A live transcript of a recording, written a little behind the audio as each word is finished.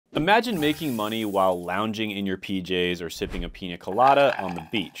Imagine making money while lounging in your PJs or sipping a pina colada on the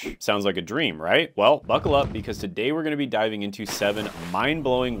beach. Sounds like a dream, right? Well, buckle up because today we're going to be diving into 7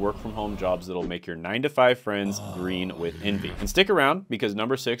 mind-blowing work-from-home jobs that'll make your 9-to-5 friends green with envy. And stick around because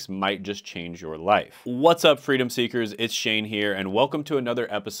number 6 might just change your life. What's up, freedom seekers? It's Shane here, and welcome to another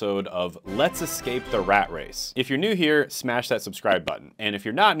episode of Let's Escape the Rat Race. If you're new here, smash that subscribe button. And if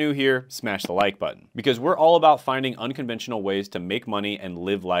you're not new here, smash the like button. Because we're all about finding unconventional ways to make money and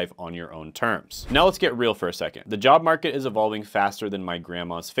live life on your own terms. Now let's get real for a second. The job market is evolving faster than my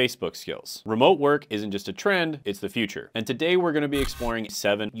grandma's Facebook skills. Remote work isn't just a trend, it's the future. And today we're going to be exploring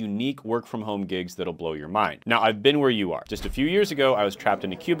 7 unique work from home gigs that'll blow your mind. Now I've been where you are. Just a few years ago, I was trapped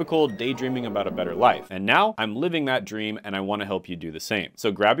in a cubicle, daydreaming about a better life. And now I'm living that dream and I want to help you do the same.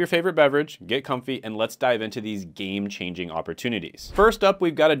 So grab your favorite beverage, get comfy, and let's dive into these game-changing opportunities. First up,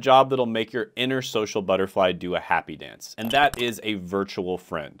 we've got a job that'll make your inner social butterfly do a happy dance. And that is a virtual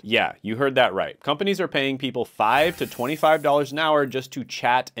friend. Yeah, you heard that right. Companies are paying people $5 to $25 an hour just to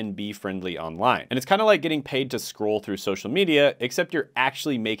chat and be friendly online. And it's kind of like getting paid to scroll through social media, except you're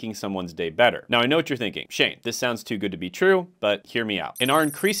actually making someone's day better. Now I know what you're thinking. Shane, this sounds too good to be true, but hear me out. In our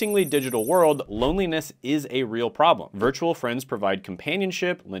increasingly digital world, loneliness is a real problem. Virtual friends provide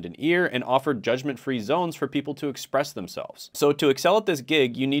companionship, lend an ear, and offer judgment-free zones for people to express themselves. So to excel at this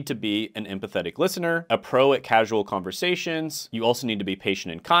gig, you need to be an empathetic listener, a pro at casual conversations. You also need to be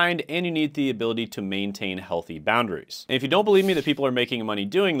patient and kind, and you need the ability to maintain healthy boundaries. And if you don't believe me that people are making money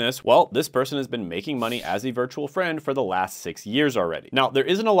doing this, well, this person has been making money as a virtual friend for the last 6 years already. Now, there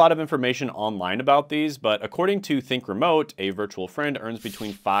isn't a lot of information online about these, but according to Think Remote, a virtual friend earns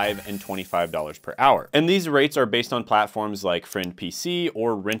between $5 and $25 per hour. And these rates are based on platforms like Friend PC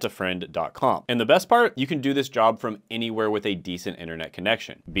or rentafriend.com. And the best part, you can do this job from anywhere with a decent internet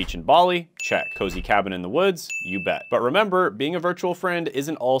connection. Beach in Bali? Check. Cozy cabin in the woods? You bet. But remember, being a virtual friend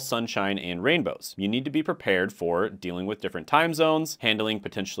isn't all sunshine and rainbows. You need to be prepared for dealing with different time zones, handling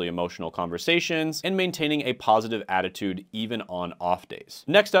potentially emotional conversations, and maintaining a positive attitude even on off days.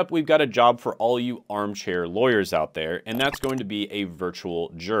 Next up, we've got a job for all you armchair lawyers out there, and that's going to be a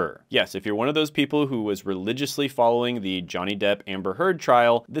virtual juror. Yes, if you're one of those people who was religiously following the Johnny Depp Amber Heard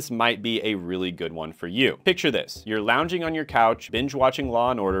trial, this might be a really good one for you. Picture this. You're lounging on your couch, binge watching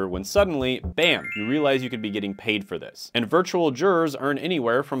Law & Order, when suddenly, bam, you realize you could be getting paid for this. And virtual jurors earn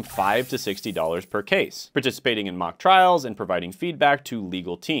anywhere from $5 to $60 per case, participating in mock trials and providing feedback to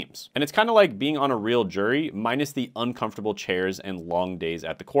legal teams. And it's kind of like being on a real jury, minus the uncomfortable chairs and long days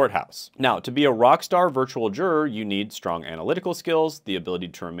at the courthouse. Now, to be a rock star virtual juror, you need strong analytical skills, the ability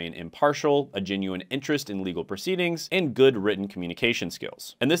to remain impartial, a genuine interest in legal proceedings, and good written communication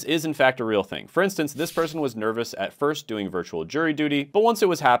skills. And this is in fact a real thing. For instance, this person was nervous at first doing virtual jury duty, but once it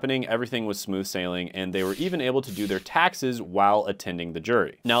was happening, everything was smooth sailing, and they were even able to do their taxes while attending the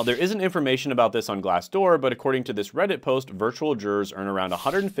jury. Now, there isn't information about this on Glassdoor, but according to this Reddit post, virtual jurors earn around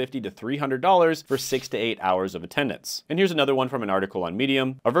 $150 to $300 for 6 to 8 hours of attendance. And here's another one from an article on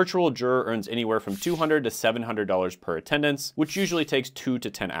Medium. A virtual juror earns anywhere from $200 to $700 per attendance, which usually takes 2 to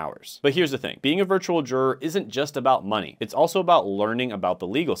 10 hours. But here's the thing. Being a virtual juror isn't just about money. It's also about learning about the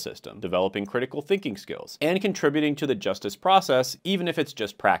legal system, developing critical thinking skills, and contributing to the justice process, even if it's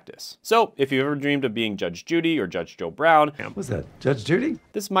just practice. So if you've ever dreamed of being Judge Judy or Judge Joe Brown, was that Judge Judy?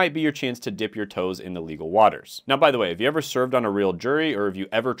 This might be your chance to dip your toes in the legal waters. Now, by the way, have you ever served on a real jury, or have you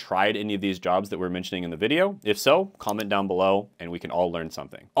ever tried any of these jobs that we're mentioning in the video? If so, comment down below and we can all learn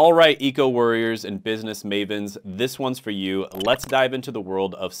something. All right, eco warriors and business mavens, this one's for you. Let's dive into the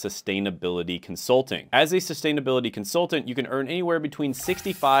world of sustainability consulting. As a sustainability consultant, you can earn anywhere between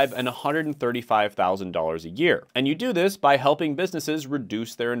 $65,000 and $135,000 a year. And you do this by helping businesses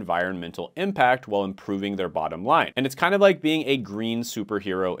reduce their environmental impact while improving their bottom line. And it's kind of like being a green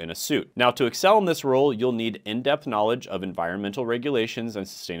superhero in a suit. Now, to excel in this role, you'll need in-depth knowledge of environmental regulations and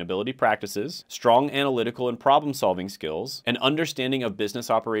sustainability practices, strong analytical and problem-solving skills, an understanding of business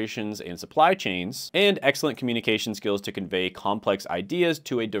operations and supply chains, and excellent communication skills to convey complex ideas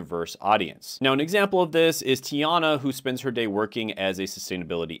to a diverse audience. Now, an example of this is Tiana, who spends her day working as a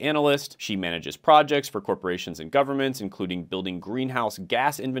sustainability analyst. She manages projects for corporations and governments, including building greenhouse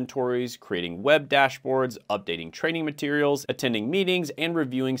gas inventories, creating web dashboards, updating training materials, attending meetings, and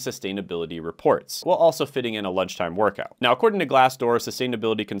reviewing sustainability reports, while also fitting in a lunchtime workout. Now, according to Glassdoor,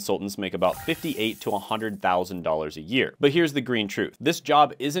 sustainability consultants make about $58,000 to $100,000 a year. But here's the green truth. This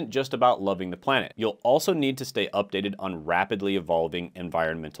job isn't just about loving the planet. You'll also need to stay updated on rapidly evolving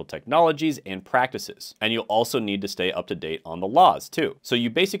environmental technologies and practices. And you'll also need to stay up to date on the laws too. So you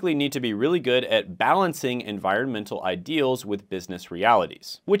basically need to be really good at balancing environmental ideals with business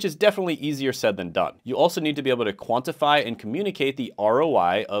realities, which is definitely easier said than done. You also need to be able to quantify and communicate the the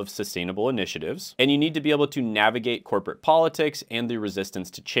ROI of sustainable initiatives, and you need to be able to navigate corporate politics and the resistance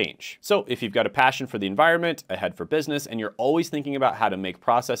to change. So if you've got a passion for the environment, a head for business, and you're always thinking about how to make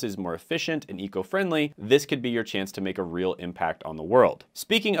processes more efficient and eco-friendly, this could be your chance to make a real impact on the world.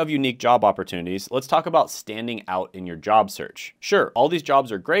 Speaking of unique job opportunities, let's talk about standing out in your job search. Sure, all these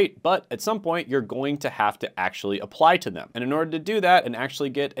jobs are great, but at some point you're going to have to actually apply to them. And in order to do that and actually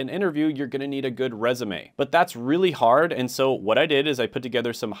get an interview, you're going to need a good resume. But that's really hard, and so what I did is I put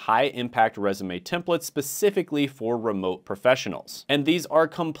together some high-impact resume templates specifically for remote professionals. And these are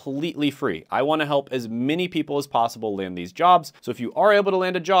completely free. I want to help as many people as possible land these jobs, so if you are able to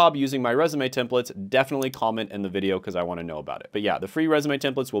land a job using my resume templates, definitely comment in the video because I want to know about it. But yeah, the free resume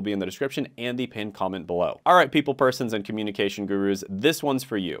templates will be in the description and the pinned comment below. All right, people persons and communication gurus, this one's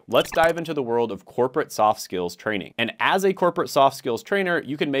for you. Let's dive into the world of corporate soft skills training. And as a corporate soft skills trainer,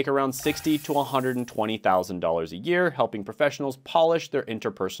 you can make around $60,000 to $120,000 a year helping professionals polish their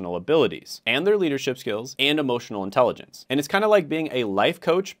interpersonal abilities and their leadership skills and emotional intelligence. And it's kind of like being a life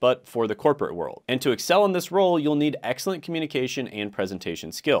coach, but for the corporate world. And to excel in this role, you'll need excellent communication and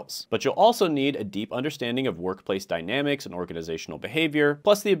presentation skills. But you'll also need a deep understanding of workplace dynamics and organizational behavior,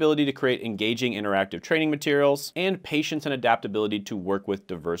 plus the ability to create engaging interactive training materials, and patience and adaptability to work with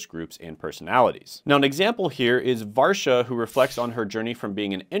diverse groups and personalities. Now, an example here is Varsha, who reflects on her journey from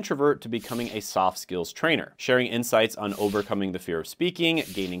being an introvert to becoming a soft skills trainer, sharing insights on overcoming the fear of speaking,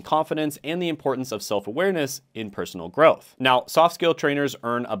 gaining confidence, and the importance of self-awareness in personal growth. Now, soft skill trainers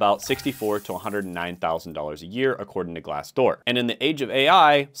earn about $64,000 to $109,000 a year, according to Glassdoor. And in the age of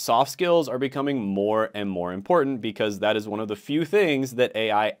AI, soft skills are becoming more and more important because that is one of the few things that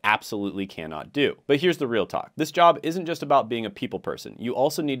AI absolutely cannot do. But here's the real talk. This job isn't just about being a people person. You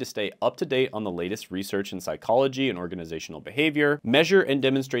also need to stay up to date on the latest research in psychology and organizational behavior, measure and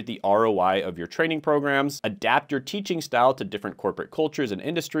demonstrate the ROI of your training programs, adapt your teaching style to different corporate cultures and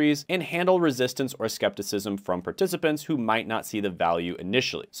industries, and handle resistance or skepticism from participants who might not see the value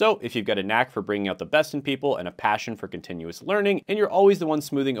initially. So if you've got a knack for bringing out the best in people and a passion for continuous learning, and you're always the one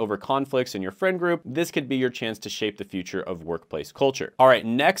smoothing over conflicts in your friend group, this could be your chance to shape the future of workplace culture. All right,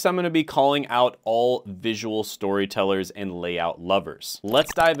 next I'm going to be calling out all visual storytellers and layout lovers.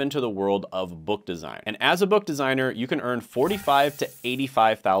 Let's dive into the world of book design. And as a book designer, you can earn $45,000 to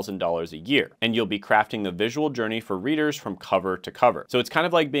 $85,000 a year, and you'll be crafting the visual journey for readers from cover to cover. So it's kind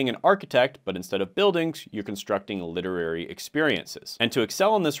of like being an architect, but instead of buildings, you're constructing literary experiences. And to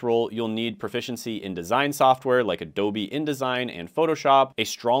excel in this role, you'll need proficiency in design software like Adobe InDesign and Photoshop, a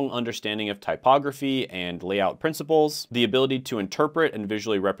strong understanding of typography and layout principles, the ability to interpret and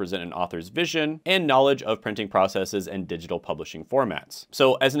visually represent an author's vision, and knowledge of printing processes and digital publishing formats.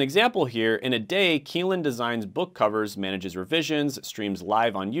 So as an example here, in a day, Keelan designs book covers, manages revisions, streams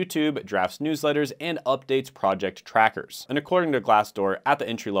live on YouTube, drafts newsletters, and updates project trackers. And according to Glassdoor, at the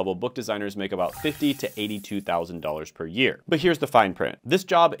entry level, book designers make about $50,000 to $82,000 per year. But here's the fine print. This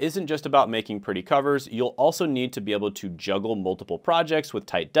job isn't just about making pretty covers. You'll also need to be able to juggle multiple projects with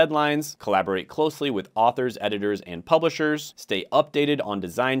tight deadlines, collaborate closely with authors, editors, and publishers, stay updated on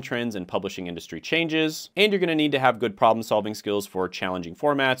design trends and publishing industry changes, and you're going to need to have good problem-solving skills for challenging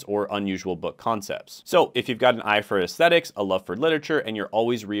formats or unusual book concepts. So if you've got an eye for aesthetics, a love for literature, and you're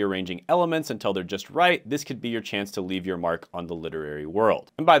always rearranging elements until they're just right, this could be your chance to leave your mark on the literary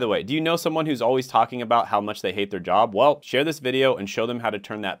world. And by the way, do you know someone who's always talking about how much they hate their job? Well, share this video and show them how to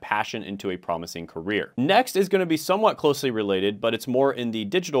turn that passion into a promising career. Next is going to be somewhat closely related, but it's more in the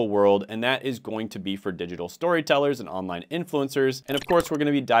digital world, and that is going to be for digital storytellers and online influencers. And of course, we're going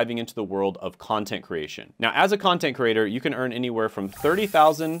to be diving into the world of content creation. Now, as a content creator, you can earn anywhere from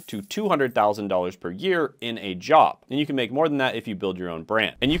 $30,000 to $200,000 per year in a job. And you can make more than that if you build your own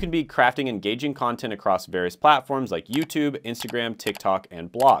brand. And you can be crafting engaging content across various platforms like YouTube, Instagram, TikTok,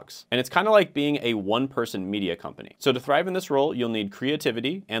 and blogs. And it's kind of like being a one-person media company. So to thrive in this role, you'll need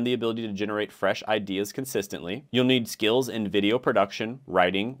creativity and the ability to generate fresh ideas consistently. You'll need skills in video production,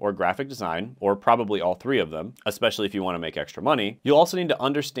 writing, or graphic design, or probably all three of them, especially if you want to make extra money. You'll also need to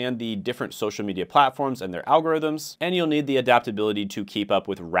understand the different social media platforms and their algorithms, and you'll need the adaptability to keep up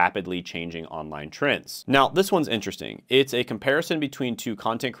with rapidly changing online trends. Now, this one's interesting. It's a comparison between two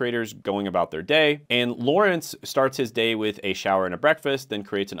content creators going about their day, and Lawrence starts his day with a shower and a breakfast, then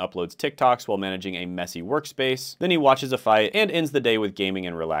creates and uploads TikToks while managing a messy workspace. Then he watches a fight and ends the day with gaming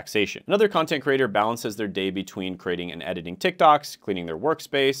and relaxation. Another content creator balances their day between creating and editing TikToks, cleaning their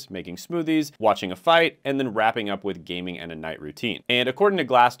workspace, making smoothies, watching a fight, and then wrapping up with gaming and a night routine. And according to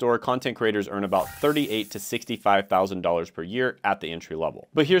Glassdoor, content creators earn about $38,000 to $65,000 per year at the entry level.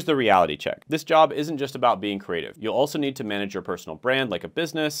 But here's the reality check. This job isn't just about being creative. You'll also need to manage your personal brand like a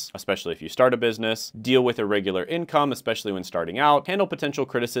business, especially if you start a business, deal with irregular income calm, especially when starting out, handle potential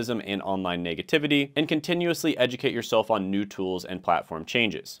criticism and online negativity, and continuously educate yourself on new tools and platform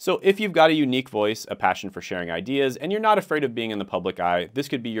changes. So if you've got a unique voice, a passion for sharing ideas, and you're not afraid of being in the public eye, this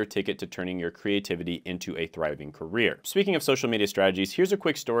could be your ticket to turning your creativity into a thriving career. Speaking of social media strategies, here's a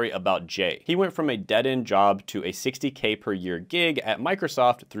quick story about Jay. He went from a dead-end job to a $60K per year gig at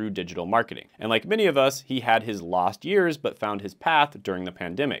Microsoft through digital marketing. And like many of us, he had his lost years but found his path during the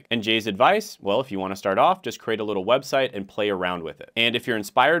pandemic. And Jay's advice? Well, if you want to start off, just create a little website and play around with it. And if you're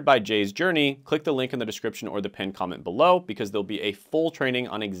inspired by Jay's journey, click the link in the description or the pinned comment below, because there'll be a full training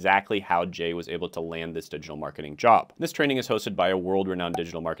on exactly how Jay was able to land this digital marketing job. This training is hosted by a world-renowned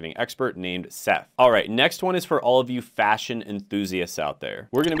digital marketing expert named Seth. All right, next one is for all of you fashion enthusiasts out there.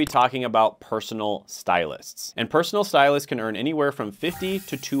 We're going to be talking about personal stylists. And personal stylists can earn anywhere from $50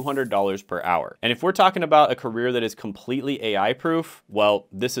 to $200 per hour. And if we're talking about a career that is completely AI-proof, well,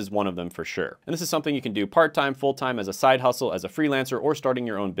 this is one of them for sure. And this is something you can do part-time, full-time, as a side hustle, as a freelancer, or starting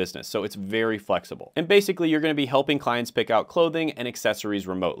your own business. So it's very flexible. And basically, you're going to be helping clients pick out clothing and accessories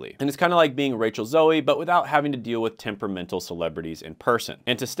remotely. And it's kind of like being Rachel Zoe, but without having to deal with temperamental celebrities in person.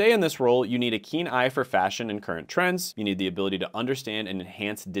 And to stay in this role, you need a keen eye for fashion and current trends. You need the ability to understand and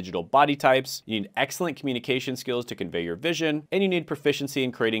enhance digital body types. You need excellent communication skills to convey your vision. And you need proficiency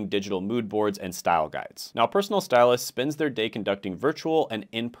in creating digital mood boards and style guides. Now, a personal stylist spends their day conducting virtual and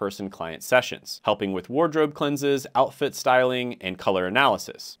in-person client sessions, helping with wardrobe cleanses, outfit styling, and color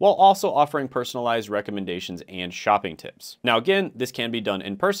analysis, while also offering personalized recommendations and shopping tips. Now, again, this can be done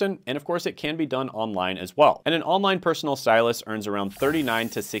in person, and of course, it can be done online as well. And an online personal stylist earns around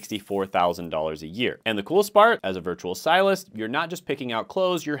 $39,000 to $64,000 a year. And the coolest part, as a virtual stylist, you're not just picking out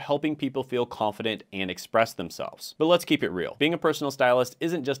clothes, you're helping people feel confident and express themselves. But let's keep it real. Being a personal stylist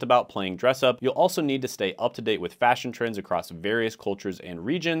isn't just about playing dress up. You'll also need to stay up to date with fashion trends across various cultures and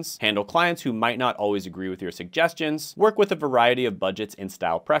regions, handle clients who might not always agree with your suggestions, work with a variety of budgets and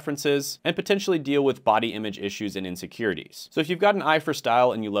style preferences, and potentially deal with body image issues and insecurities. So if you've got an eye for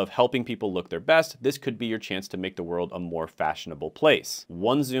style and you love helping people look their best, this could be your chance to make the world a more fashionable place,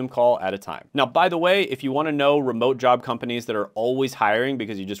 one Zoom call at a time. Now, by the way, if you want to know remote job companies that are always hiring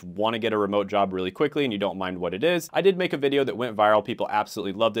because you just want to get a remote job really quickly and you don't mind what it is, I did make a video that went viral. People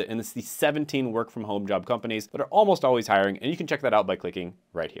absolutely loved it. And it's the 17 work from home job companies that are almost always hiring. And you can check that out by clicking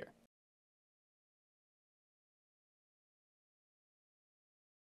right here.